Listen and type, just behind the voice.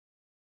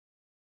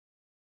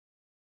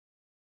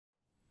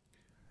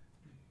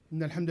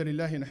إن الحمد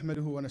لله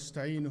نحمده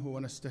ونستعينه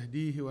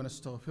ونستهديه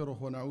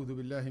ونستغفره ونعوذ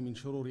بالله من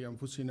شرور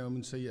أنفسنا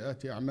ومن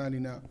سيئات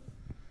أعمالنا.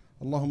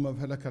 اللهم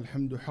فلك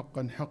الحمد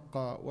حقا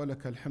حقا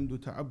ولك الحمد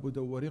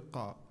تعبدا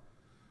ورقا.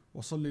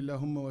 وصل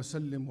اللهم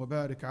وسلم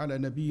وبارك على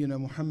نبينا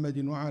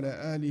محمد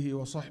وعلى آله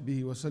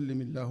وصحبه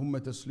وسلم اللهم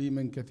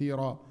تسليما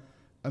كثيرا.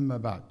 أما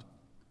بعد.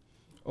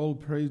 All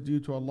praise due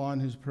to Allah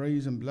and His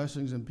praise and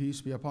blessings and peace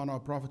be upon our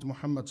Prophet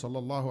Muhammad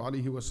sallallahu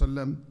alaihi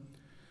wasallam,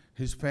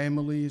 his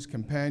family, his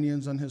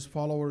companions, and his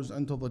followers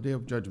until the day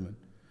of judgment.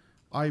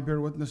 I bear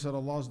witness that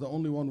Allah is the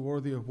only one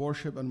worthy of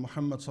worship, and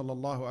Muhammad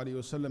sallallahu alaihi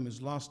wasallam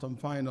is last and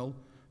final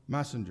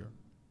messenger.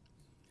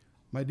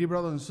 My dear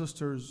brothers and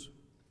sisters,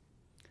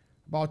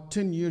 about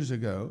 10 years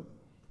ago,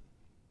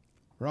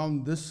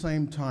 around this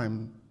same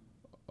time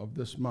of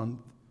this month,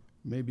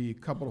 maybe a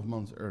couple of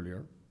months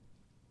earlier,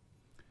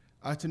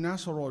 at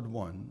Nasser Road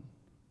 1,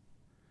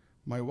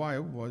 my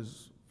wife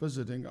was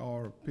visiting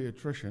our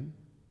pediatrician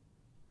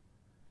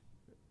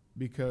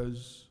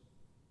because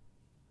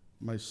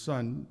my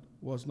son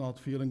was not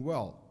feeling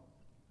well.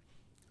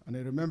 And I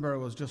remember I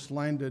was just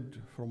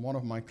landed from one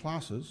of my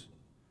classes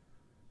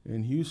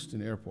in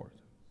Houston airport.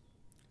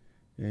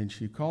 And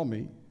she called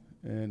me,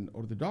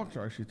 or the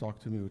doctor actually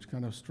talked to me, which is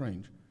kind of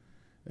strange.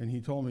 And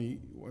he told me,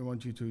 I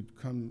want you to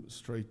come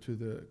straight to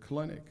the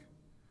clinic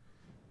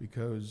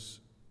because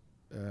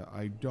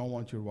I don't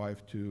want your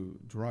wife to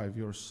drive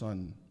your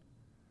son.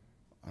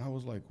 And I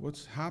was like,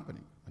 what's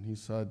happening? And he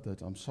said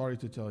that, I'm sorry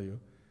to tell you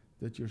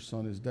that your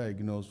son is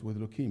diagnosed with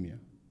leukemia.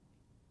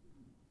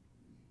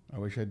 I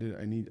wish I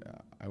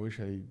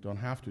don't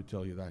have to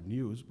tell you that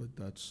news, but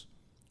that's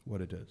what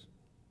it is.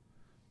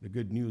 The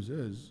good news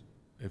is,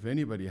 if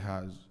anybody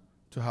has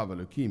to have a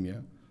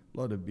leukemia,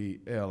 let it be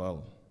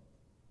ALL,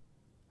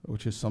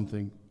 which is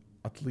something,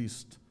 at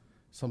least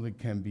something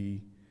can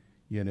be,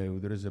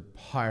 there is a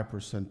higher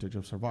percentage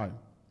of survival.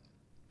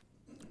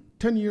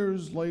 10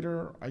 years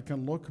later, I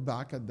can look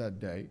back at that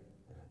day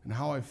and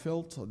how I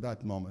felt at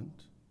that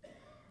moment,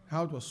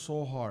 how it was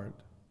so hard.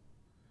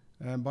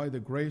 And by the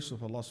grace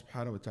of Allah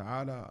subhanahu wa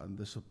ta'ala and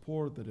the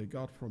support that I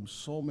got from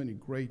so many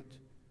great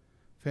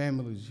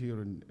families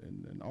here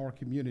in our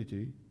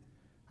community,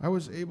 I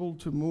was able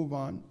to move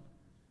on.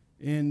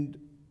 And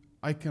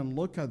I can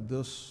look at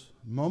this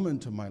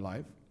moment in my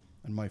life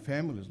and my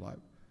family's life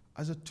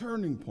as a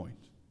turning point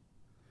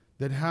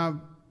that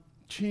have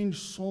changed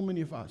so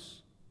many of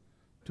us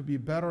to be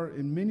better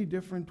in many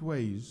different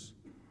ways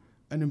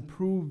and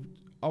improved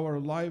our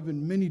life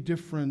in many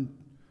different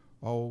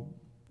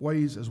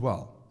ways as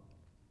well.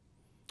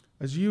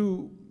 As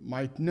you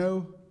might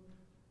know,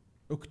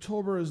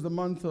 October is the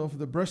month of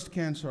the Breast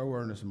Cancer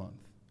Awareness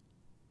Month.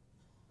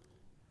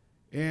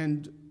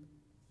 And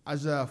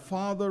as a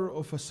father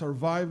of a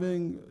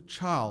surviving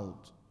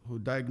child who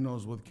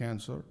diagnosed with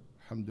cancer,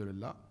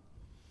 alhamdulillah,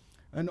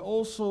 and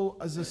also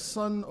as a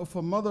son of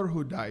a mother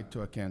who died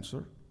to a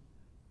cancer,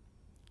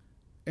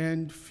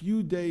 and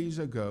few days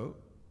ago,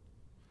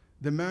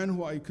 the man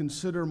who I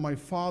consider my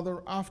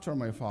father after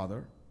my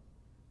father,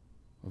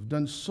 who've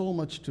done so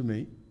much to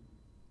me,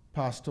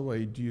 passed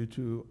away due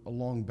to a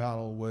long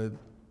battle with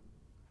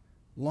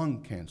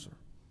lung cancer.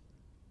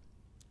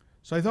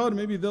 So I thought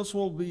maybe this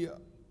will be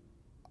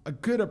a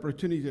good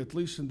opportunity, at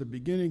least in the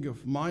beginning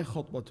of my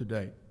khutbah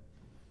today,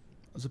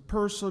 as a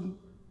person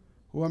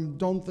who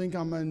don't think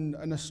I'm in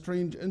a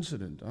strange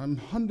incident. I'm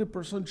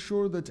 100%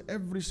 sure that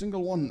every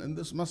single one in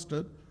this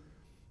masjid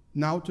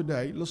now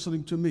today,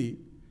 listening to me,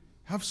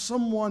 have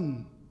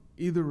someone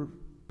either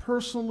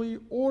personally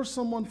or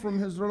someone from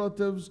his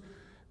relatives,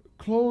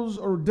 close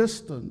or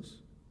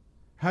distance,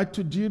 had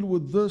to deal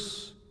with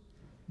this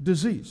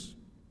disease,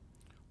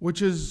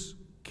 which is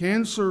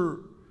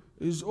cancer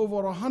is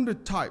over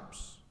 100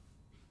 types,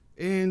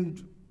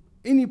 and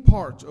any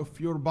part of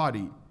your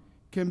body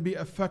can be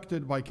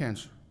affected by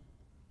cancer.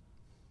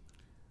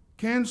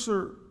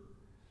 Cancer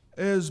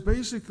is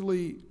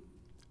basically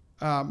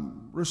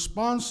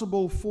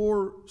responsible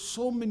for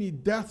so many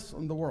deaths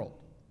in the world.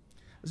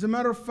 As a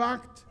matter of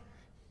fact,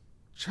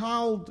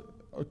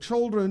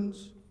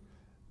 children's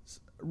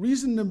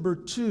reason number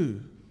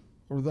 2,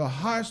 or the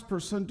highest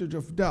percentage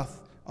of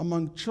death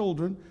among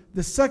children,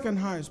 the second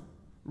highest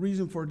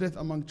reason for death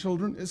among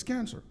children is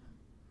cancer.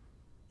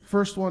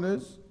 First one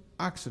is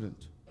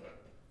accident.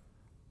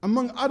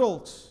 Among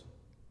adults,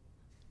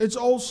 it's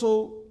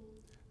also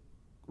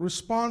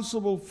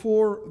responsible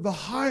for the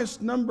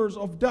highest numbers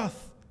of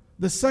death.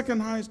 The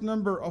second highest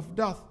number of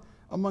death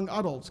among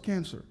adults,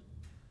 cancer,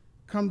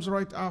 comes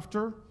right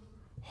after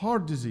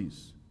heart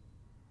disease.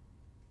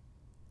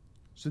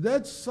 So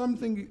that's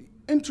something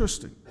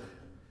interesting,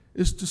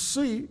 is to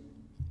see,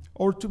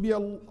 or to be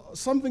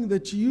something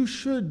that you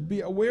should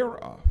be aware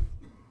of.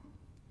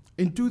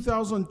 In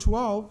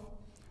 2012,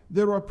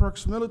 there were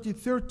approximately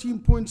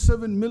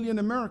 13.7 million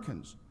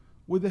Americans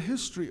with a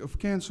history of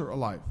cancer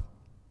alive.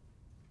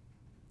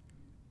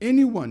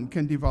 Anyone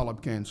can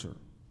develop cancer.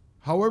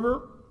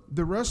 However,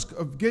 the risk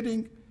of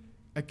getting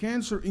a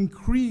cancer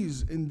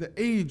increase in the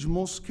age.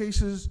 Most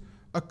cases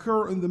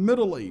occur in the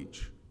middle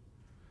age.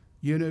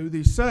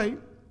 They say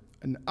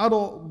and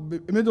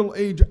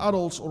middle-aged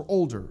adults or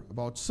older.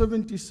 About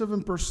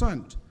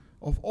 77%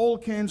 of all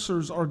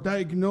cancers are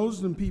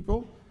diagnosed in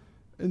people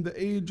in the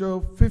age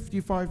of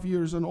 55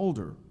 years and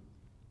older.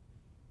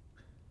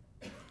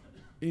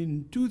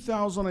 In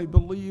 2000, I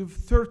believe,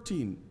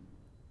 13,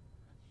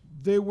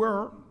 there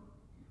were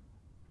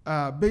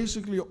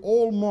basically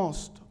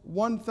almost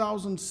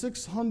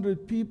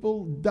 1,600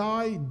 people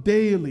die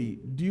daily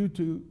due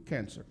to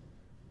cancer.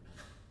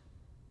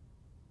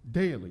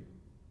 Daily.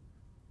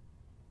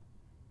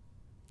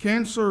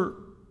 Cancer,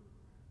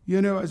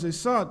 you know, as I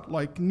said,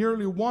 like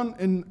nearly 1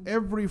 in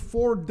every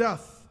 4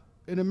 deaths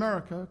in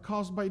America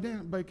caused by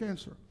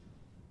cancer.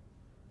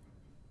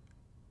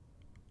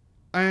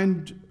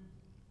 And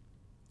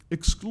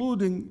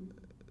excluding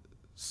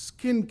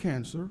skin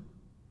cancer,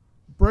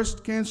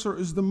 breast cancer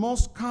is the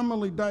most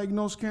commonly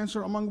diagnosed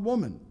cancer among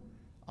women.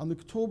 And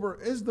October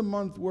is the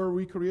month where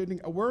we're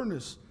creating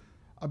awareness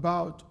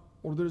about,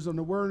 or there's an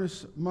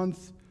awareness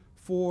month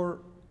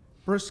for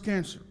breast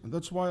cancer. And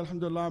that's why,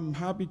 alhamdulillah, I'm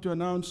happy to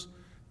announce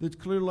that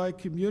Clear Light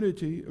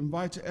community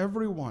invites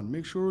everyone.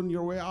 Make sure on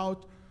your way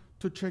out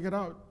to check it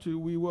out.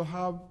 We will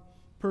have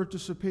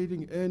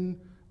participating in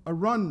a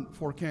run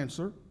for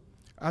cancer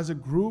as a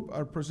group,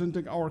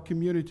 representing our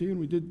community, and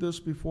we did this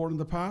before in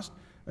the past,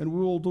 and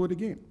we will do it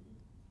again.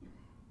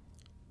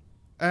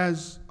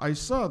 As I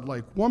said,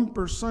 like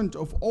 1%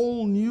 of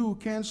all new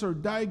cancer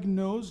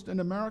diagnosed in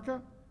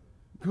America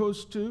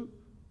goes to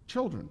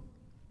children.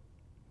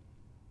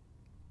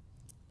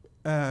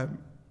 To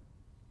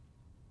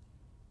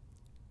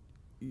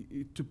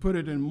put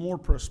it in more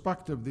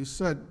perspective, they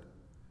said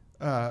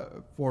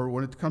for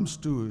when it comes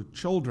to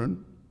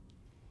children,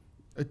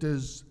 it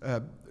is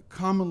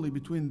commonly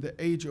between the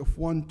age of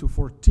 1 to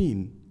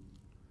 14,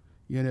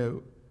 you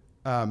know,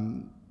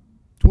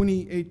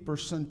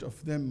 28%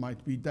 of them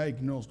might be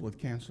diagnosed with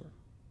cancer.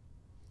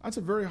 That's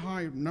a very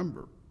high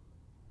number.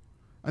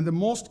 And the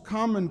most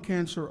common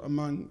cancer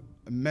among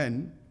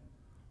men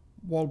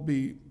will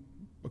be,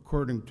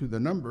 according to the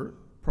number,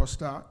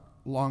 prostate,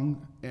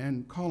 lung,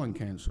 and colon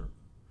cancer.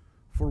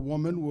 For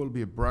women will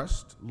be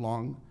breast,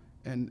 lung,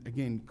 and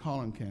again,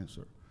 colon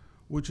cancer,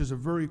 which is a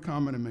very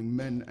common among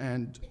men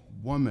and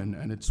women,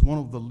 and it's one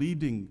of the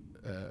leading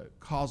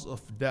cause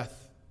of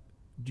death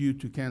due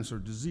to cancer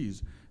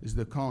disease is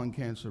the colon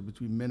cancer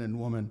between men and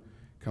women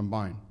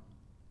combined.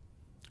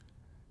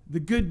 The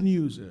good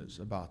news is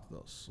about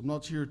this, I'm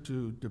not here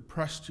to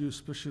depress you,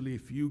 especially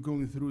if you're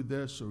going through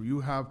this or you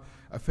have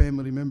a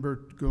family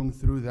member going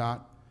through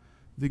that.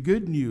 The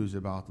good news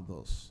about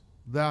this,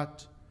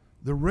 that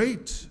the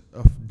rate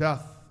of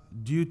death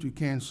due to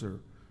cancer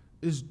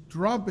is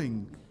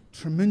dropping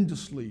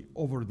tremendously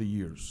over the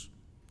years,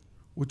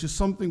 which is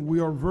something we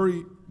are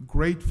very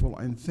grateful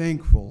and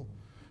thankful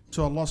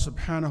to Allah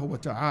subhanahu wa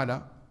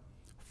ta'ala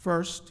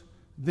first,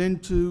 then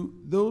to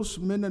those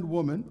men and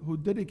women who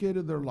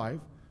dedicated their life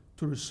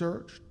to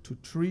research, to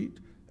treat,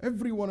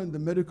 everyone in the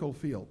medical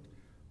field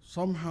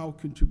somehow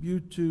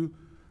contribute to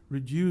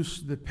reduce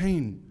the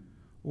pain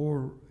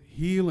or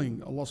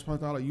healing. Allah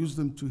subhanahu wa ta'ala used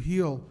them to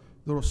heal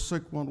those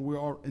sick ones. We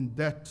are in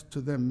debt to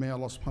them. May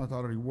Allah subhanahu wa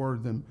ta'ala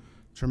reward them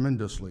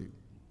tremendously.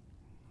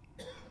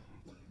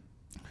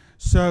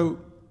 So,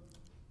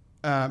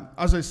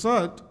 as I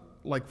said,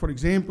 like for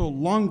example,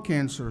 lung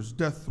cancer's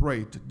death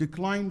rate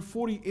declined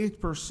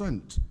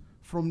 48%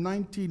 from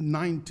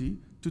 1990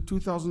 to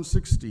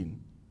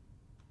 2016.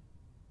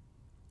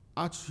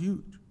 That's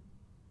huge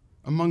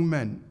among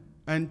men,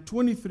 and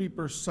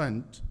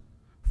 23%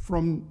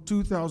 from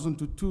 2000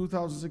 to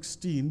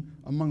 2016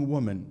 among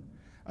women.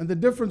 And the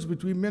difference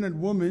between men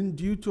and women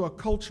due to a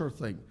culture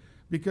thing,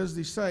 because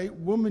they say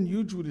women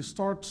usually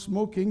start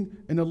smoking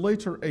in a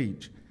later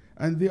age,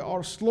 and they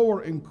are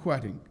slower in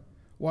quitting,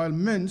 while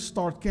men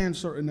start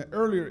cancer in an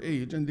earlier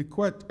age and they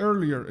quit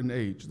earlier in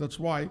age. That's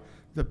why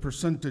the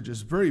percentage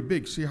is very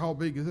big. See how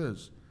big it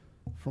is,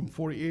 from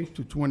 48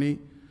 to 20,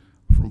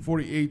 from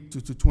 48 to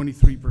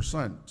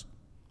 23%.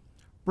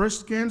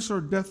 Breast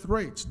cancer death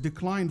rates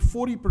declined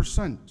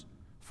 40%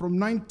 from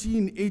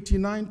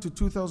 1989 to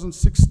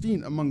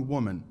 2016 among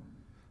women.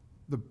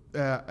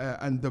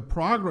 And the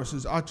progress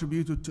is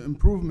attributed to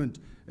improvement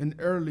in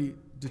early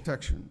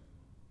detection.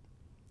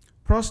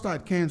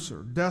 Prostate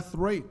cancer death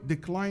rate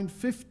declined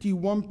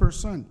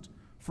 51%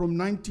 from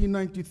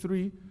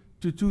 1993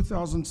 to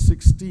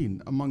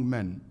 2016 among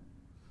men.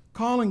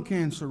 Colon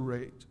cancer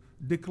rate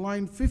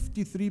declined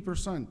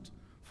 53%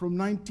 from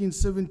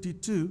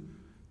 1972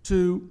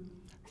 to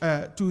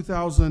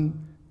 51%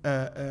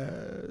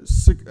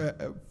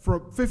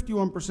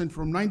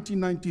 from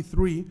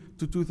 1993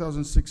 to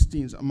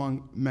 2016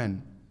 among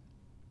men.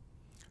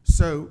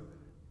 So,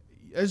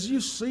 as you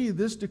see,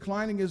 this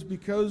declining is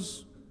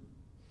because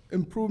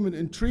improvement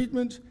in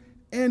treatment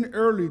and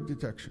early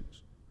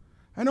detections.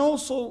 And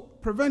also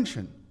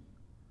prevention.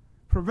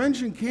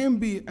 Prevention can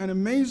be an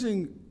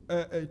amazing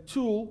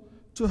tool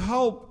to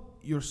help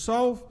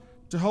yourself,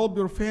 to help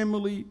your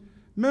family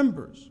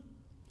members.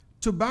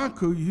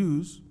 Tobacco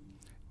use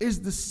is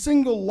the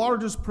single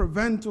largest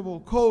preventable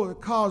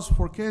cause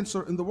for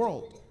cancer in the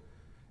world.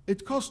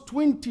 It costs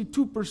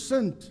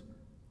 22%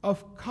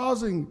 of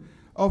causing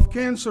of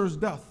cancer's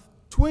death.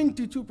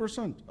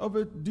 22% of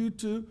it due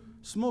to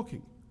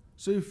smoking.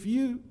 So if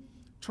you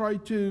try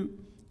to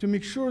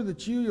make sure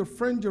that you, your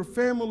friend, your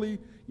family,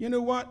 you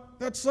know what,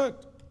 that's it.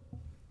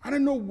 I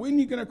don't know when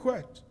you're going to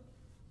quit.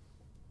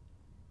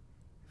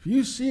 If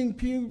you're seeing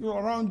people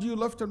around you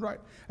left and right.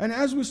 And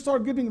as we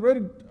start getting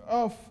rid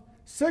of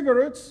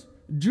cigarettes,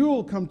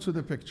 Juul come to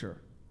the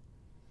picture.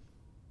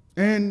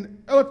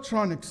 And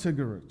electronic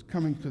cigarettes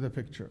coming to the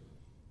picture.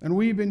 And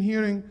we've been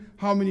hearing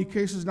how many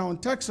cases now in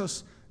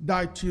Texas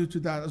died due to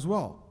that as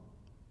well.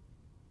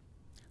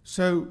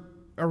 So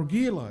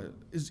Argila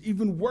is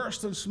even worse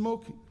than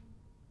smoking.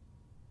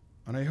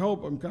 And I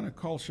hope I'm going to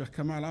call Sheikh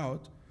Kamal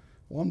out,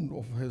 one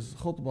of his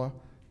khutbah,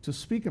 to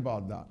speak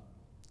about that.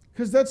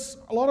 Because that's,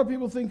 a lot of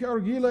people think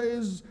Argila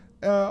is,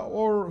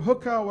 or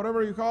hookah,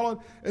 whatever you call it,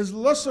 is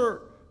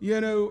lesser,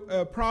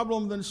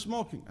 problem than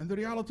smoking. And the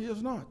reality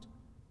is not.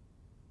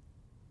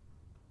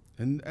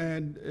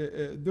 And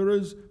there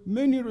is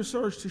many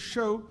research to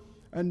show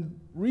and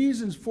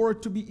reasons for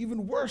it to be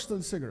even worse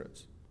than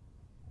cigarettes.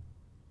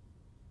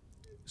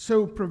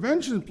 So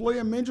prevention play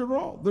a major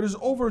role. There is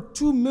over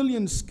 2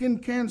 million skin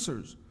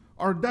cancers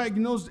are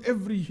diagnosed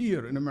every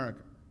year in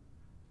America.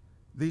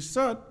 They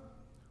said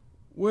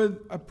with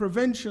a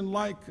prevention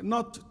like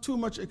not too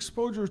much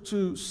exposure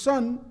to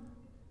sun,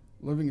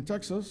 living in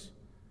Texas,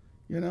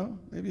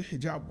 maybe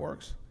hijab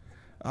works.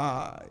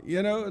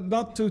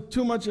 Not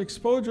too much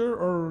exposure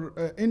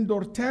or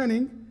indoor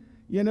tanning,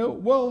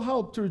 will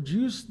help to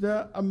reduce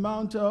the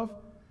amount of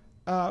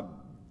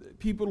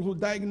people who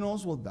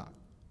diagnose with that.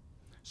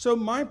 So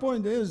my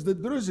point is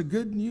that there is a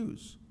good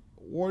news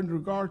in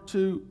regard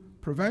to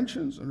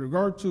preventions, in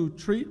regard to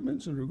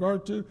treatments, in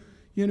regard to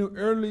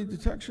early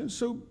detection.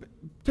 So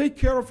take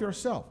care of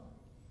yourself.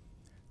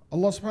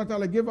 Allah subhanahu wa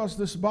ta'ala give us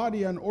this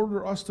body and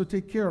order us to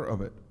take care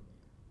of it.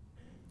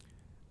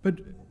 But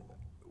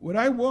what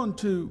I want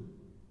to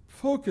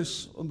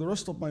focus on the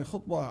rest of my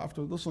khutbah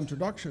after those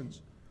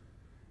introductions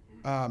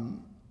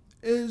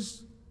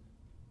is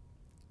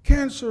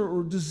cancer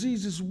or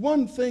disease is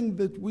one thing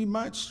that we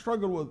might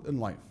struggle with in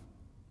life.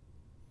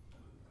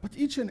 But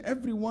each and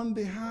every one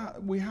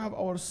we have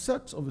our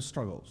sets of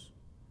struggles,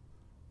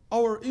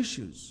 our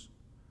issues.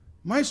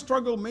 My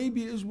struggle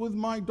maybe is with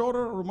my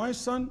daughter or my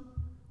son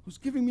who's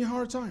giving me a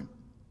hard time.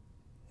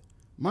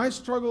 My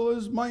struggle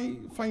is my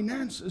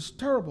finance is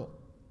terrible.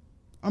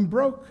 I'm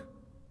broke.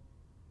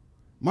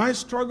 My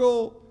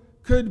struggle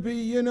could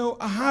be,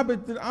 a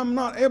habit that I'm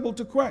not able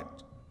to quit.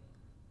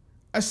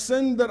 A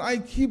sin that I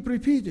keep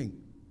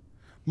repeating.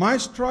 My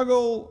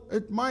struggle,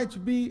 it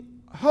might be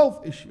a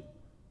health issue.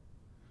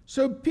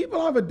 So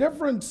people have a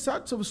different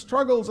sets of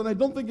struggles, and I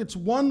don't think it's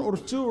one or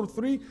two or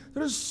three.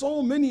 There's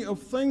so many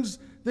of things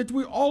that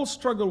we all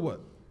struggle with.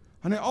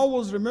 And I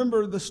always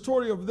remember the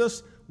story of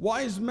this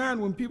wise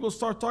man. When people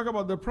start talking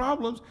about their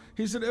problems,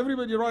 he said,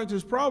 everybody write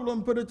his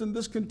problem, put it in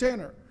this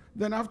container.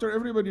 Then after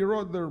everybody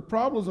wrote their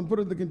problems and put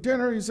it in the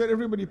container, he said,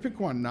 everybody pick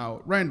one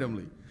now,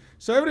 randomly.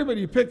 So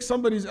everybody picked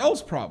somebody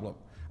else's problem.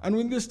 And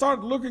when they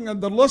start looking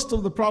at the list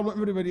of the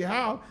problem everybody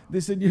have,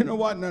 they said, you know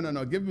what,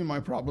 no, give me my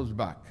problems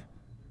back.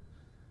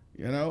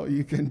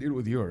 You can deal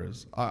with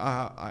yours.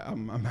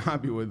 I'm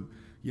happy with,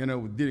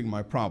 with dealing with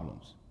my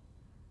problems.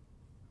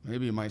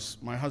 Maybe my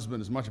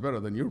husband is much better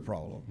than your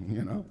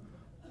problem,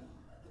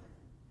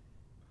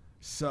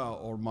 So,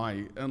 or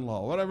my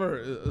in-law, whatever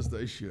is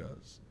the issue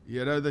is,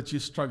 that you're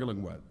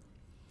struggling with.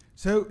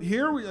 So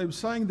here I'm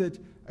saying that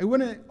I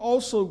want to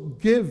also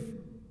give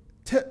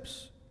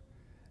tips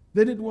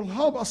that it will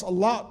help us a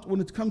lot when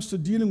it comes to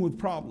dealing with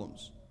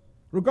problems,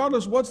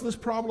 regardless what this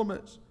problem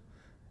is.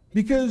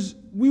 Because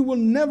we will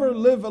never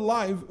live a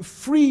life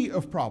free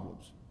of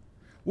problems.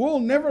 We'll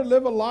never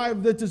live a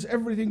life that is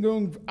everything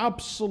going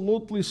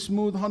absolutely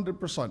smooth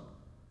 100%.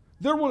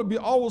 There will be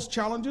always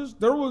challenges.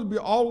 There will be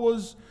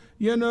always,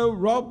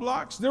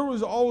 roadblocks. There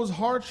was always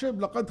hardship.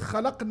 لَقَدْ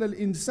خَلَقْنَا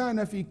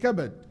الْإِنسَانَ فِي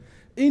كَبَدٍ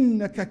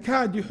إِنَّكَ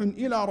كَادِحٌ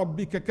إِلَى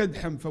رَبِّكَ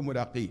كَدْحًا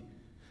فَمُلَاقِيهِ.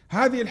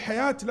 هذه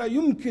الحياة لا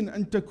يمكن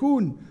أن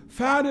تكون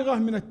فارغة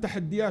من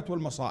التحديات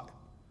والمصائب.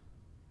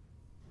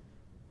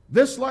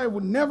 This life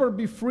will never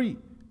be free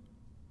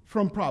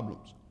from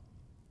problems.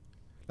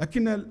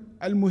 لكن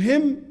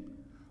المهم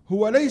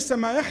هو ليس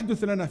ما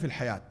يحدث لنا في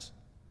الحياة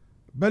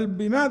بل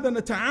بماذا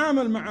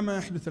نتعامل مع ما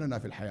يحدث لنا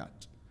في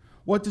الحياة.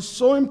 What is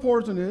so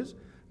important is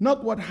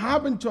not what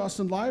happened to us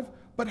in life,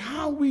 but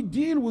how we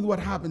deal with what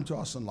happened to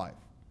us in life.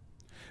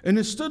 And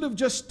instead of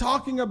just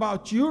talking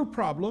about your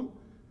problem,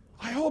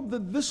 I hope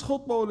that this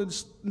khutbah will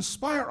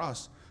inspire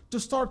us to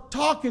start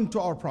talking to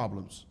our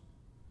problems,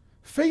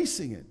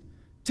 facing it,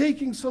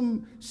 taking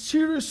some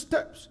serious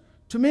steps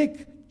to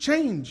make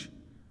change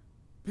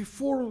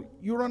before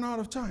you run out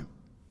of time,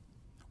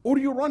 or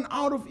you run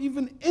out of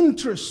even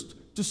interest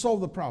to solve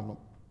the problem.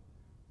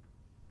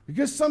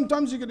 Because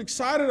sometimes you get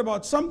excited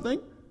about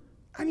something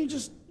and you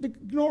just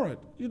ignore it.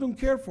 You don't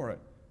care for it.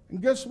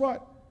 And guess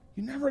what?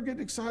 You never get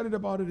excited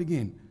about it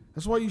again.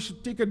 That's why you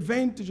should take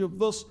advantage of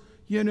this,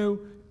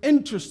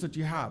 interest that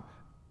you have.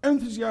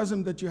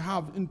 enthusiasm that you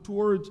have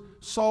towards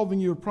solving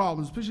your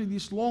problems, especially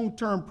these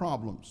long-term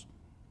problems.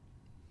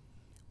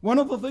 One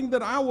of the things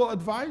that I will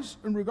advise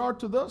in regard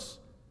to this,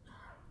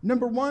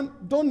 number one,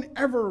 don't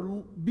ever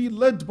be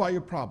led by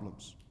your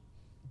problems.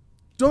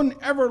 Don't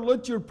ever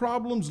let your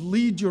problems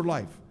lead your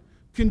life.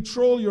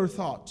 Control your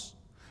thoughts.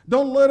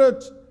 Don't let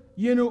it,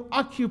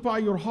 occupy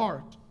your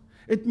heart.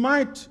 It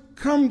might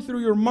come through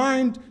your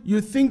mind,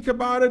 you think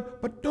about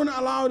it, but don't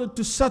allow it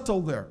to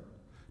settle there.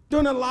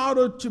 Don't allow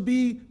it to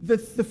be the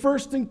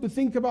first thing to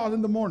think about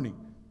in the morning.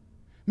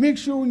 Make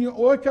sure when you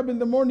wake up in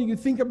the morning, you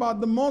think about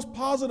the most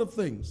positive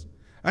things.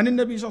 And the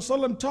Nabi sallallahu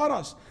alaihi wasallam taught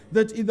us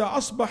that إذا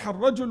أصبح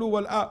الرجل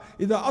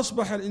إذا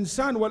أصبح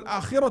الإنسان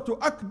والآخرة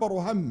أكبر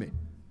همه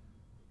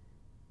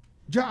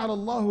جعل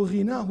الله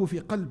غناه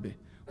في قلبه.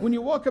 When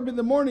you wake up in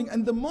the morning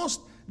and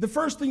the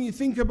first thing you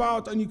think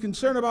about and you're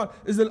concerned about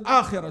is the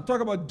akhirah.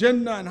 Talk about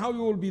Jannah and how you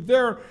will be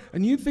there,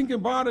 and you think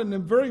about it in a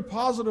very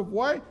positive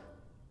way,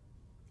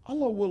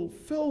 Allah will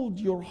fill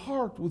your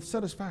heart with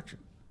satisfaction.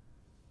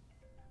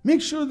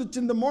 Make sure that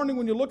in the morning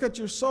when you look at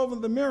yourself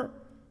in the mirror,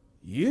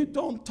 you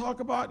don't talk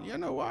about,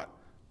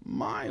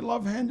 my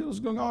love handle is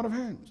going out of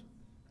hand.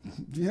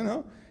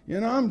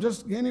 I'm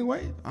just gaining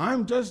weight.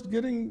 I'm just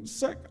getting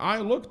sick. I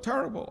look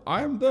terrible.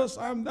 I'm this,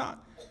 I'm that.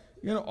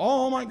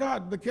 Oh my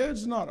God, the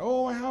kid's not.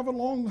 Oh, I have a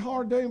long,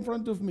 hard day in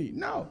front of me.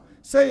 No,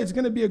 say it's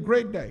going to be a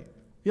great day.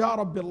 Ya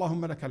Rabbi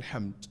Allahumma lakal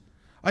hamd.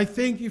 I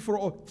thank you for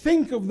all.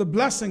 Think of the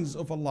blessings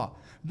of Allah.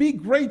 Be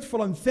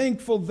grateful and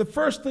thankful the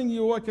first thing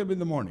you wake up in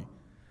the morning.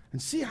 And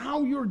see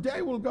how your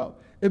day will go.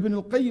 Ibn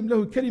al-Qayyim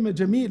له كلمة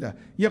جميلة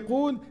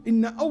يقول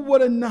إن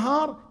أول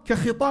النهار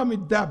كخطام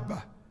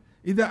الدابة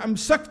إذا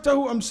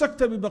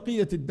أمسكت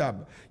ببقية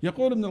الدابة.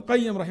 يقول Ibn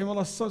al-Qayyim رحمه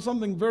الله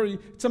something very,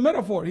 it's a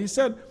metaphor. He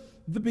said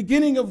the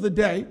beginning of the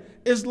day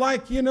is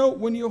like,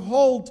 when you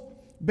hold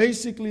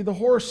basically the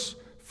horse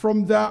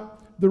from the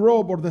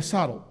robe or the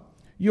saddle.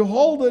 You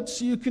hold it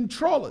so you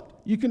control it.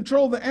 You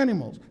control the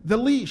animals. The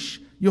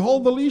leash. You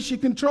hold the leash, you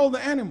control the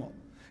animal.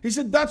 He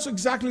said that's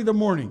exactly the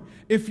morning.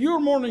 If your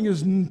morning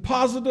is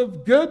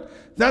positive, good,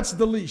 that's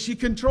the leash. You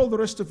control the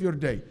rest of your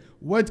day.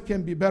 What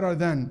can be better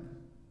than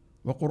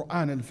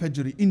وَقُرْآنَ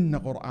الْفَجْرِ إِنَّ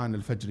قُرْآنَ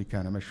الْفَجْرِ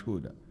كَانَ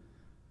مَشْهُودًا.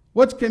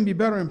 What can be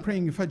better than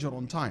praying Fajr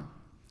on time?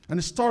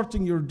 And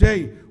starting your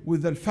day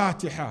with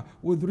Al-Fatiha,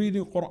 with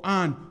reading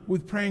Quran,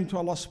 with praying to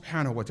Allah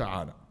subhanahu wa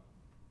ta'ala.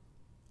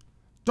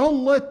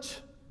 Don't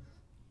let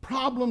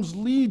problems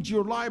lead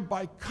your life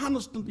by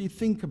constantly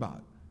think about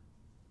it.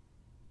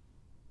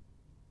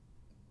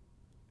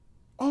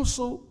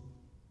 Also,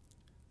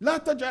 لا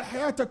تجعل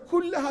حياتك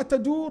كلها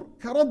تدور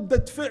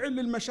كردة فعل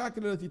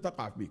للمشاكل التي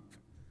تقع فيك.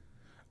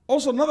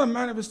 Also, another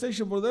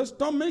manifestation for this,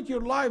 don't make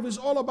your life is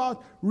all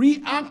about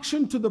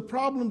reaction to the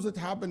problems that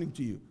are happening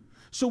to you.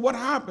 So what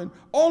happened?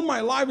 All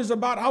my life is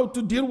about how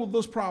to deal with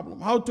this problem,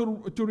 how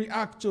to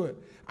react to it.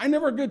 I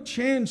never get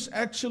chance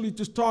actually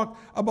to talk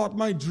about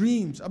my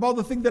dreams, about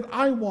the thing that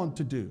I want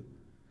to do,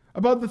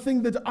 about the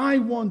thing that I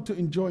want to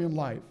enjoy in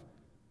life.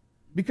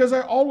 Because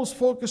I always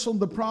focus on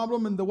the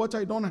problem and the what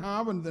I don't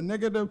have and the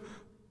negative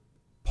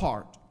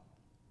part.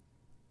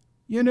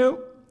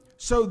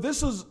 So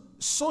this is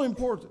so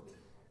important.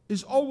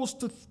 Is always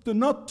to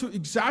not to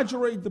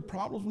exaggerate the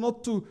problems,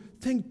 not to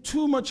think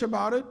too much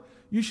about it.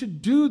 You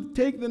should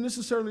take the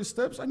necessary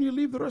steps and you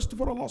leave the rest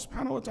for Allah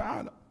subhanahu wa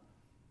ta'ala.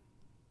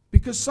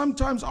 Because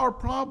sometimes our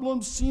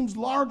problems seems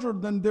larger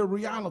than their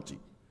reality.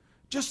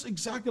 Just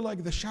exactly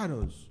like the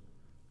shadows.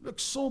 Look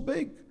so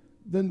big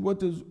than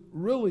what is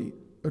really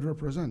it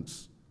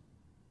represents.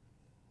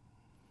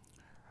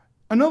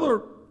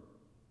 Another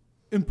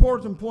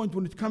important point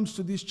when it comes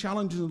to these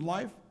challenges in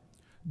life,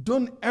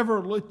 don't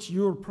ever let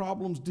your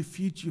problems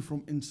defeat you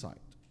from inside.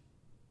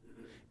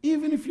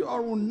 Even if you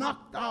are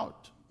knocked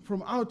out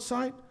from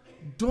outside,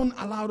 don't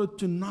allow it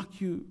to knock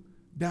you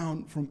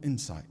down from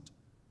inside.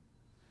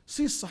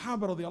 See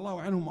Sahaba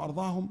radiallahu anhum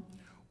ardahum,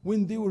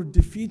 when they were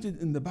defeated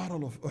in the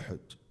battle of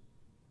Uhud.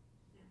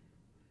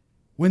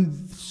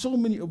 When so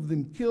many of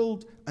them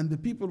killed and the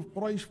people of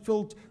Quraysh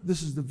felt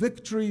this is the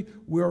victory,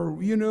 we are,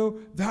 هذا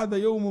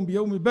يوم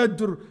بيوم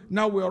بدر,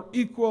 now we are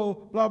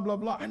equal, blah, blah,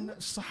 blah. And the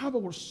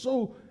Sahaba were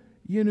so,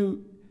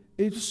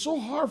 it's so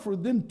hard for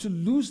them to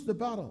lose the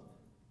battle.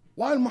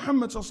 While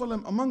Muhammad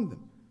among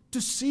them, to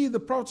see the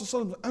Prophet's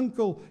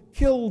uncle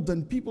killed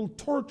and people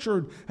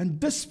tortured and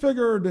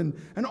disfigured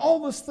and all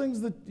those things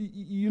that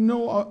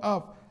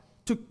of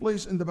took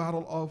place in the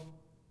battle of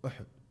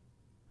Uhud.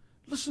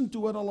 Listen to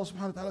what Allah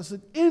subhanahu wa ta'ala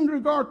said in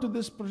regard to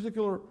this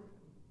particular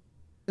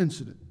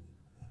incident.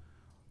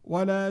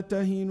 وَلَا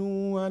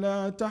تَهِنُوا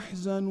وَلَا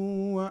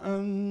تَحْزَنُوا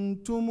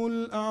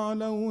وَأَنْتُمُ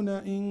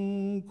الْأَعْلَوْنَ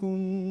إِن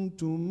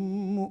كُنْتُم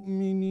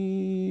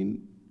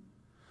مُؤْمِنِينَ.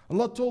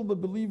 Allah told the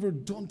believer,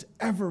 don't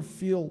ever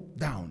feel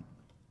down,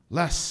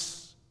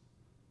 less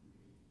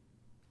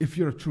if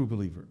you're a true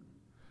believer.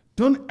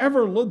 Don't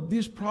ever let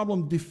this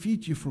problem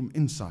defeat you from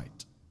inside.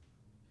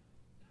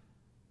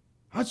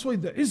 That's why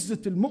the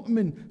izzat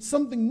al-mu'min,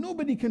 something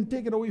nobody can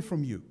take it away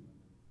from you.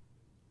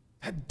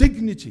 That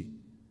dignity,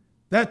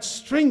 that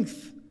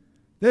strength,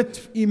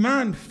 that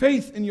iman,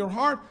 faith in your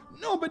heart,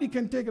 nobody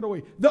can take it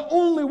away. The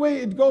only way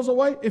it goes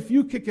away if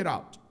you kick it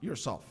out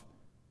yourself.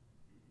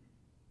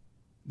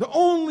 The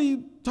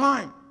only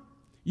time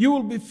you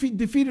will be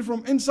defeated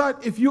from inside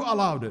if you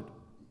allowed it.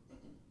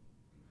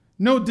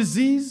 No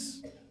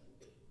disease,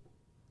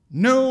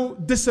 no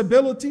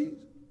disability,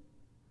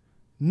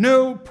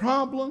 no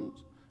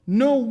problems,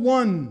 no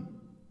one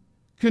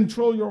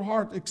control your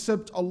heart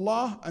except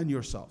Allah and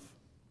yourself.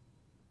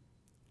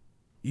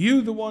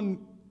 You the one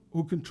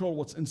who control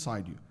what's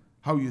inside you,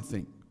 how you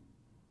think.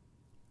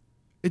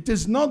 It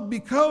is not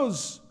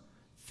because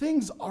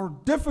things are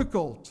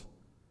difficult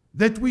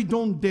that we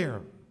don't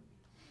dare.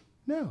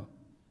 No.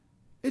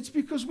 It's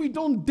because we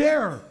don't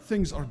dare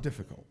things are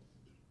difficult.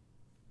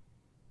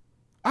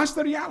 That's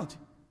the reality.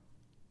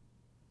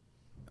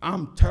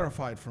 I'm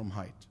terrified from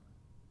height.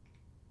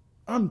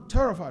 I'm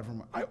terrified from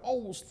height. I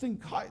always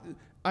think height,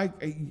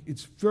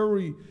 it's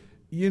very,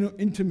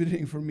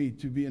 intimidating for me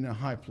to be in a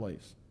high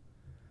place.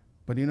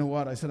 But you know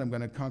what? I said I'm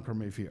going to conquer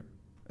my fear.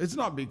 It's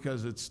not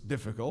because it's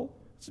difficult.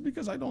 It's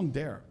because I don't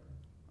dare.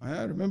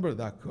 I remember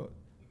that quote.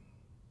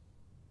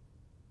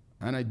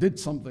 And I did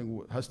something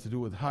that has to do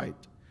with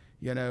height,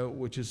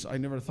 which is, I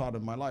never thought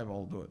in my life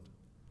I'll do it.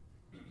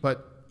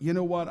 But you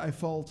know what? I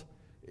felt,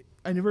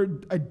 I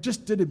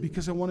just did it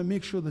because I want to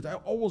make sure that I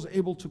always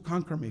able to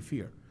conquer my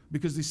fear.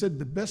 Because they said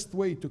the best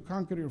way to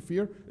conquer your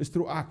fear is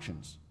through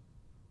actions.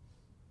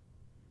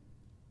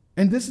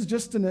 And this is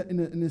just in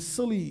a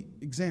silly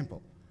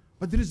example.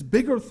 But there is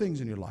bigger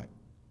things in your life.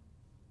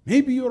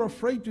 Maybe you're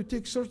afraid to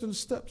take certain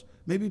steps.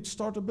 Maybe to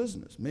start a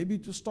business. Maybe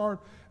to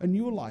start a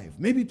new life.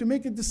 Maybe to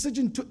make a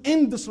decision to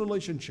end this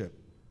relationship.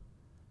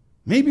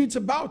 Maybe it's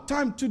about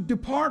time to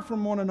depart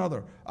from one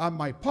another.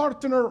 My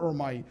partner or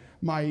my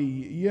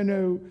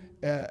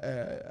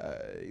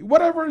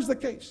whatever is the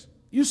case.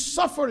 You're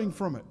suffering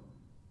from it.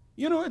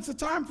 It's a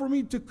time for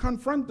me to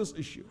confront this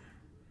issue.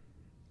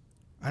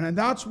 And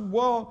that's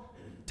what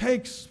it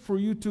takes for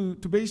you to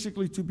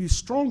basically to be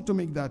strong to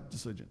make that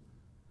decision.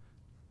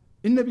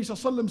 Nabi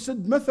Sallallahu Alaihi Wasallam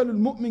said, مَثَلُ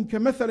الْمُؤْمِنِ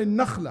كَمَثَلِ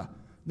النَّخْلَةِ.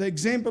 The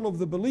example of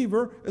the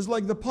believer is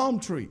like the palm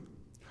tree.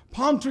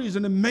 Palm tree is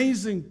an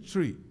amazing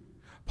tree.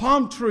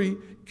 Palm tree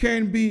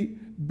can be,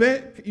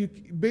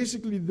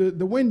 basically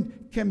the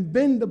wind can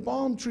bend the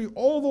palm tree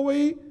all the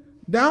way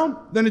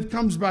down, then it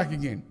comes back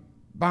again,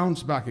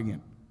 bounce back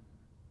again.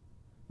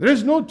 There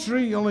is no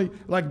tree, only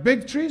like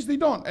big trees, they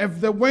don't. If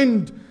the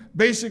wind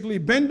basically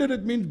bend it,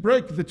 it means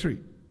break the tree.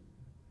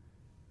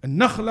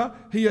 النخلة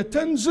هي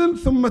تنزل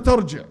ثم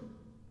ترجع.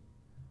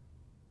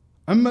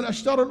 أما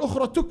الأشجار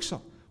الأخرى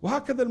تكسر.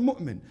 وهكذا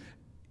المؤمن.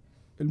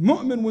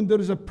 المؤمن, when there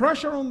is a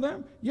pressure on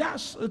them,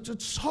 yes,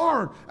 it's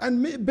hard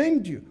and may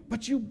bend you,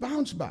 but you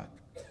bounce back.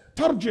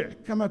 ترجع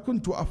كما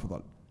كنت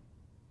أفضل.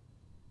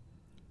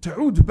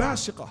 تعود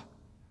باسقة.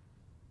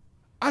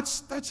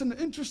 That's an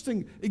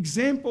interesting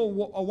example.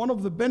 One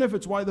of the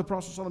benefits why the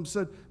Prophet ﷺ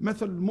said,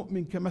 مثل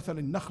المؤمن كمثل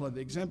النخلة,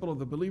 the example of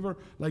the believer,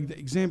 like the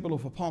example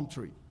of a palm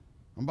tree.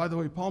 And by the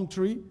way, palm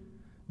tree,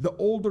 the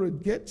older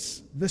it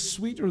gets, the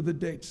sweeter the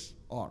dates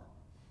are.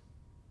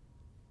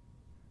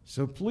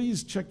 So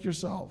please check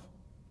yourself.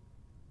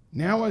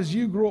 Now as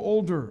you grow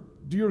older,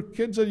 do your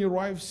kids and your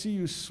wife see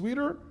you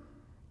sweeter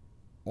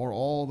or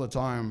all the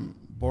time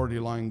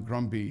borderline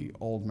grumpy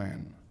old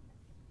man?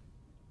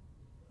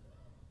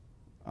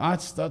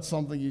 That's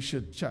something you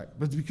should check.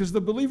 But because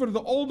the believer,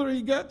 the older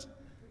he gets,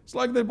 it's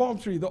like the palm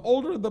tree. The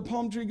older the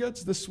palm tree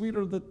gets, the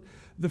sweeter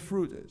the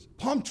fruit is.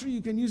 Palm tree,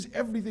 you can use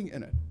everything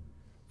in it.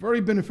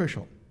 Very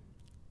beneficial.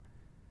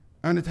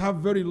 And it have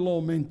very low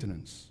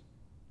maintenance.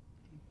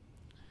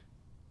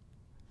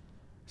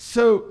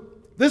 So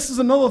this is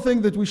another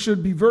thing that we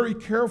should be very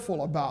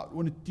careful about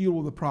when we deal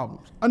with the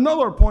problems.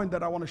 Another point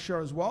that I want to share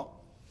as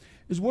well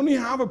is when you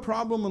have a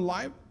problem in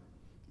life,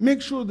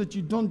 make sure that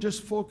you don't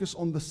just focus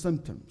on the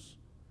symptoms.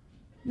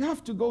 You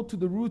have to go to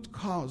the root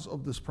cause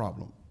of this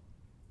problem.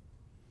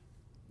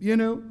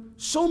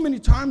 So many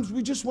times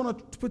we just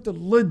want to put a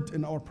lid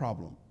in our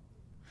problem.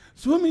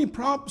 So many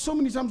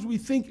times we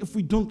think if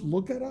we don't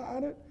look at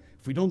it,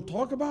 if we don't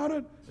talk about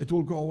it, it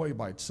will go away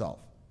by itself.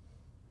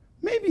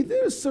 Maybe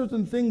there are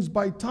certain things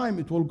by time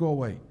it will go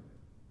away.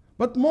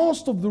 But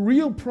most of the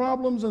real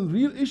problems and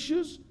real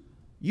issues,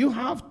 you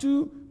have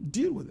to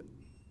deal with it.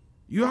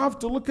 You have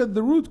to look at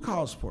the root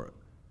cause for it.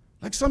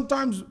 Like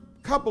sometimes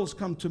couples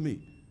come to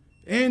me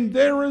and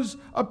there is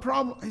a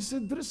problem. I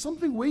said, there is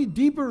something way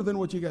deeper than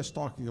what you guys are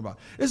talking about.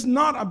 It's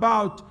not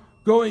about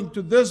going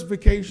to this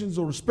vacations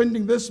or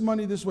spending this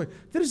money this way.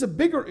 There is a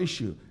bigger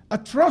issue, a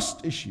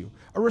trust issue,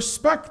 a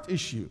respect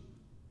issue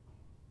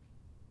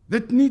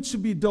that needs to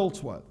be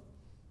dealt with.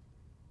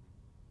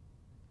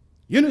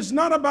 It's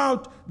not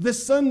about the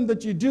sin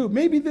that you do.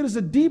 Maybe there is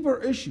a deeper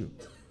issue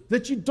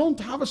that you don't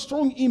have a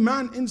strong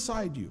iman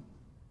inside you,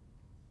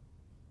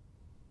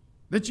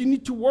 that you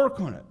need to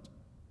work on it.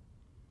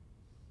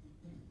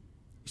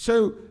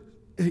 So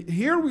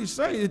here we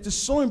say it is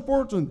so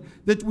important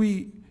that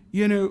we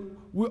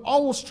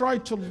always try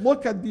to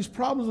look at these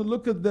problems and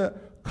look at the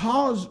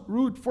cause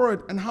root for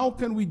it and how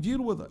can we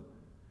deal with it.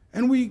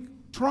 And we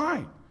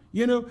try.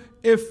 You know,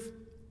 if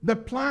the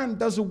plan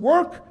doesn't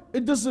work,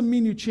 it doesn't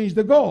mean you change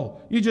the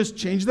goal. You just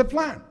change the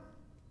plan.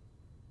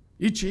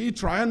 You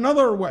try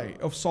another way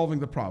of solving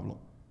the problem.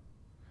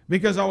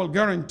 Because I will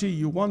guarantee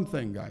you one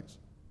thing, guys.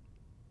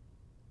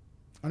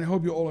 And I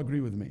hope you all agree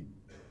with me.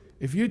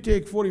 If you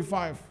take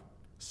 45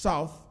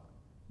 south,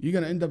 you're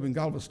going to end up in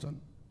Galveston.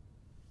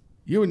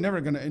 You're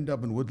never going to end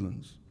up in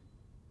Woodlands.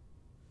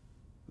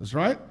 That's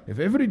right. If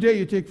every day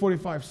you take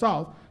 45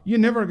 south, you're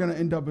never going to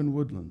end up in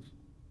Woodlands.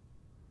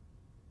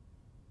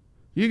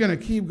 You're going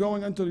to keep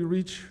going until you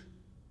reach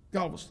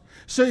Galveston.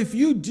 So if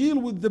you deal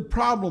with the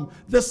problem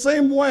the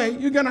same way,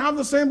 you're going to have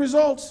the same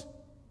results.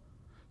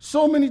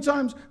 So many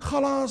times,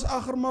 خلاص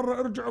آخر مرة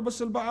ارجعوا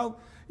بس البعض,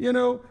 you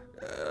know,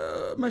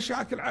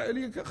 مشاكل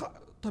عائلية.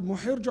 طب مو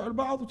حيرجعوا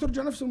البعض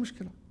وترجع نفس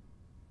المشكلة.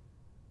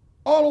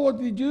 All of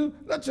what we do,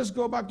 let's just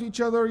go back to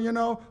each other, you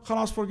know,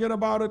 خلاص, forget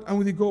about it, and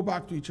we go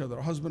back to each other,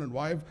 a husband and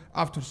wife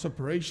after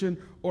separation,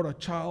 or a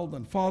child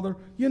and father.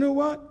 You know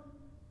what?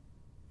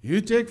 You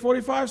take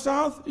 45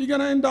 south, you're going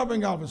to end up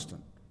in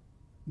Galveston.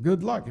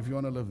 Good luck if you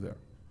want to live there.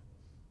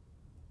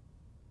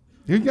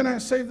 You're going to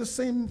save the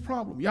same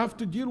problem. You have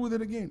to deal with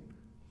it again.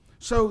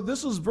 So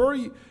this is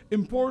very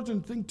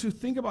important thing to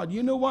think about.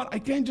 You know what? I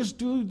can't just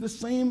do the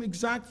same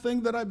exact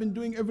thing that I've been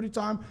doing every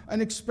time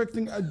and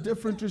expecting a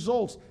different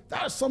results.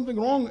 That is something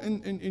wrong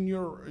in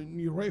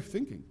your way of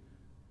thinking.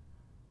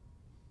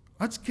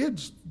 That's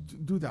kids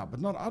do that, but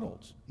not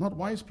adults, not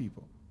wise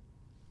people.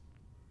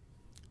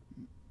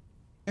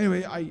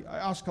 Anyway, I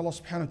ask Allah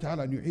subhanahu wa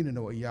ta'ala أن يعيننا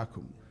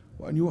وإياكم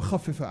وأن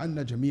يخفف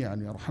عنا جميعا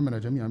يرحمنا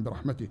جميعا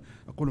برحمته.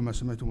 أقول ما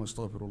سمعتم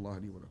وأستغفر الله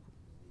لي ولكم.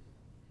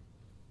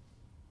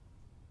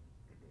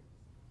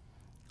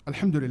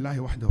 الحمد لله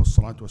وحده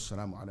والصلاة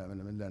والسلام على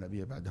من لا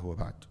نبي بعده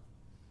وبعد.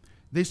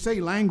 They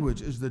say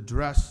language is the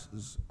dress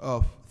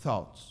of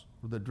thoughts,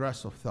 or the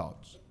dress of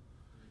thoughts.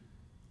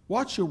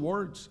 Watch your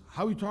words,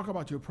 how you talk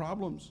about your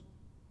problems.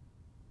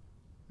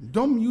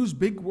 Don't use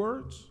big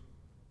words,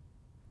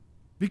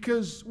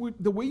 because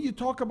the way you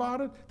talk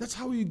about it, that's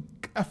how you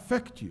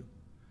affect you.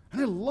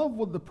 And I love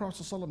what the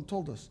Prophet ﷺ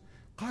told us.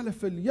 قال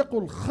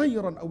فليقل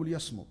خيرا أو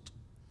ليصمت.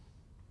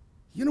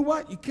 You know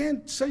what? You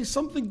can't say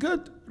something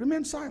good,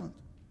 remain silent.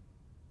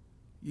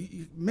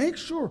 Make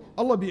sure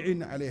Allah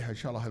بيعيننا عليها إن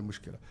شاء الله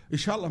هالمشكلة. إن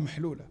شاء الله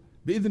محلولة.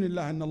 بإذن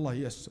الله أن الله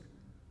ييسر.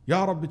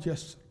 يا رب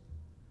تيسر.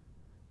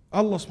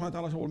 Allah subhanahu wa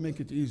ta'ala will make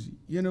it easy.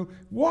 You know,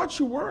 watch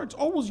your words.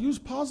 Always use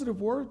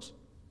positive words.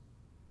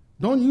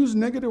 Don't use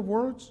negative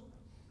words.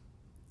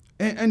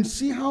 And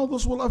see how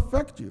this will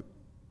affect you.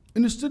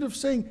 And instead of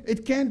saying,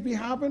 it can't be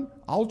happen,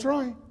 I'll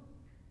try.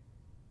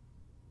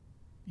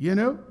 You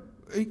know,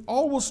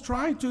 always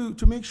try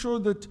to make sure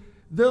that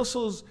this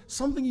is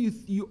something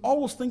you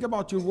always think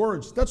about your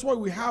words. That's why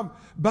we have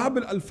باب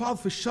الألفاظ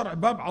في الشرع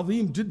باب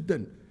عظيم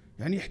جدا.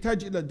 يعني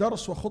يحتاج إلى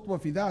درس وخطبة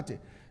في ذاته.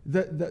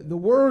 The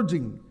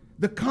wording,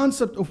 the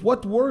concept of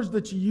what words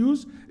that you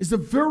use is a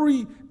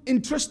very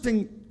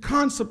interesting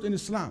concept in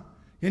Islam.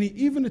 يعني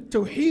even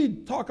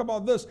التوحيد talk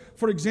about this.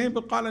 For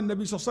example, قال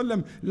النبي صلى الله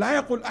عليه وسلم لا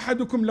يقول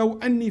أحدكم لو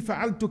أني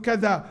فعلت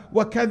كذا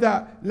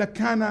وكذا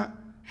لكان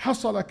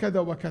حصل كذا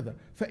وكذا.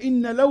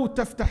 فإن لو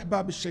تفتح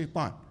باب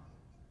الشيطان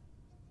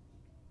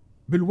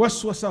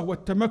بالوسوسة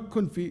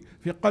والتمكن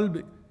في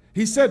قلبك.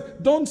 He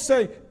said, don't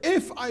say,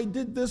 if I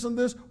did this and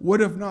this,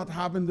 would have not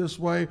happened this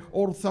way,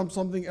 or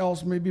something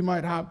else maybe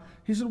might have.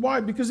 He said,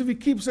 why? Because if you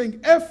keep saying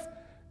if,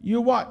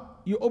 you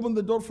what? You open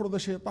the door for the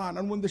shaitan,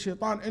 and when the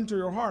shaitan enter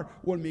your heart,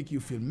 will make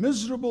you feel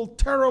miserable,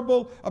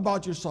 terrible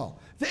about yourself.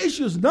 The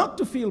issue is not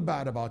to feel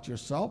bad about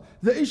yourself.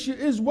 The issue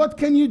is, what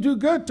can you do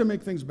good to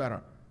make things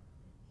better?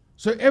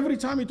 So every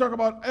time you talk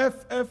about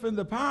if in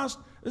the past,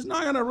 it's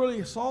not going to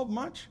really solve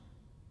much.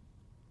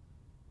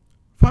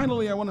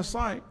 Finally, I want to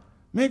say,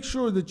 make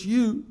sure that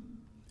you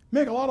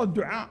make a lot of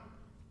dua.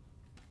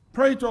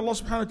 Pray to Allah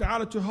subhanahu wa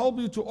ta'ala to help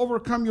you to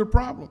overcome your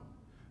problem.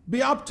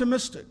 Be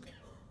optimistic.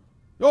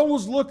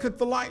 Always look at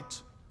the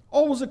light.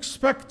 Always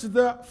expect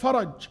the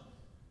faraj,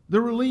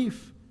 the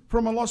relief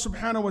from Allah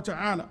subhanahu wa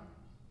ta'ala.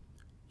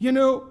 You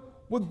know,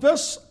 with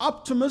this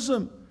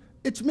optimism,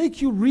 it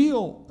makes you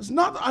real. It's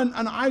not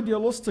an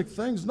idealistic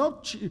thing. It's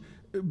not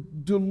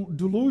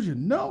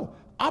delusion. No,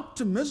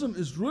 optimism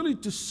is really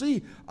to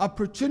see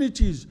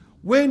opportunities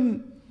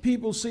when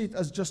people see it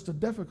as just a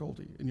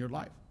difficulty in your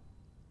life.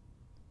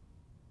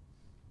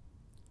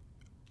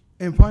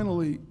 And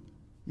finally,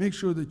 make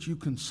sure that you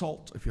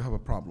consult if you have a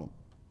problem.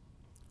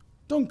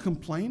 Don't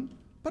complain,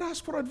 but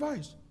ask for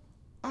advice.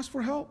 Ask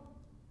for help.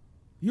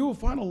 You will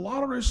find a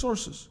lot of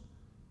resources.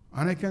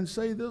 And I can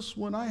say this,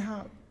 when I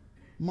have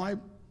my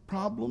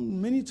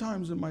problem, many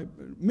times in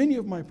many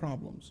of my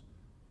problems,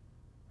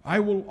 I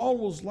will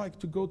always like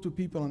to go to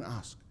people and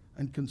ask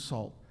and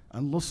consult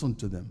and listen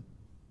to them.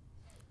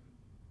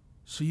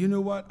 So you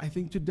know what? I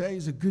think today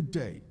is a good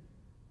day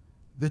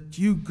that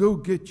you go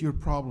get your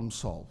problem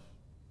solved.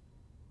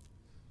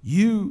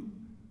 You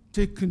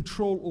take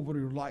control over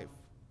your life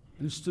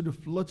instead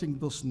of letting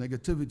this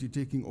negativity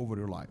taking over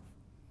your life.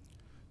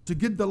 To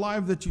get the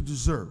life that you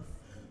deserve,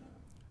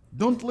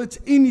 Don't let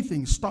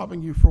anything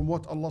stopping you from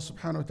what Allah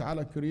subhanahu wa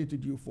ta'ala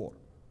created you for.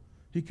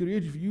 He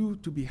created you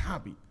to be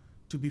happy,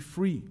 to be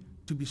free,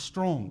 to be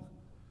strong,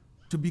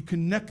 to be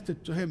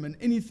connected to Him, and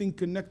anything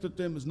connected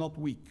to Him is not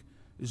weak,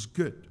 is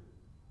good.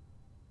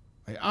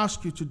 I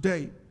ask you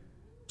today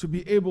to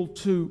be able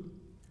to,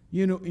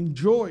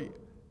 enjoy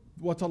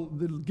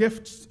the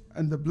gifts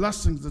and the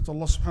blessings that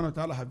Allah subhanahu wa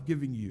ta'ala have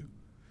given you,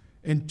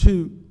 and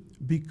to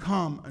be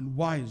calm and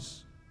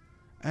wise,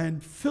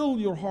 and fill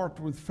your heart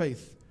with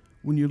faith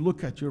when you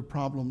look at your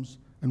problems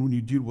and when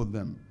you deal with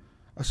them.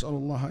 أسأل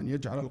الله أن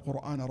يجعل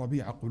القرآن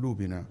ربيع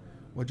قلوبنا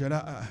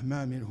وجلاء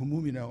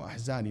همومنا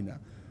وأحزاننا،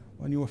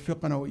 وأن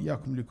يوفقنا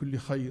وإياكم لكل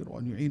خير،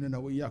 وأن يعيننا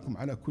وإياكم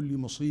على كل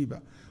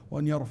مصيبة،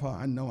 وأن يرفع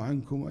عنا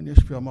وعنكم، وأن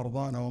يشفي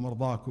مرضانا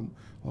ومرضاكم،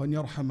 وأن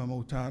يرحم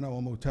موتانا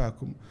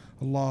وموتاكم.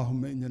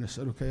 اللهم إنا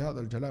نسألك يا ذا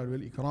الجلال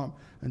والإكرام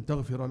أن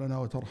تغفر لنا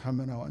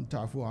وترحمنا، وأن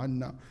تعفو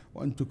عنا،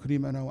 وأن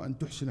تكرمنا، وأن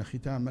تحسن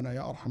ختامنا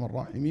يا أرحم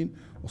الراحمين.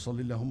 وصل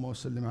اللهم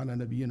وسلم على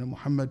نبينا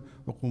محمد،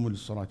 وقوموا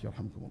للصلاة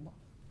يرحمكم الله.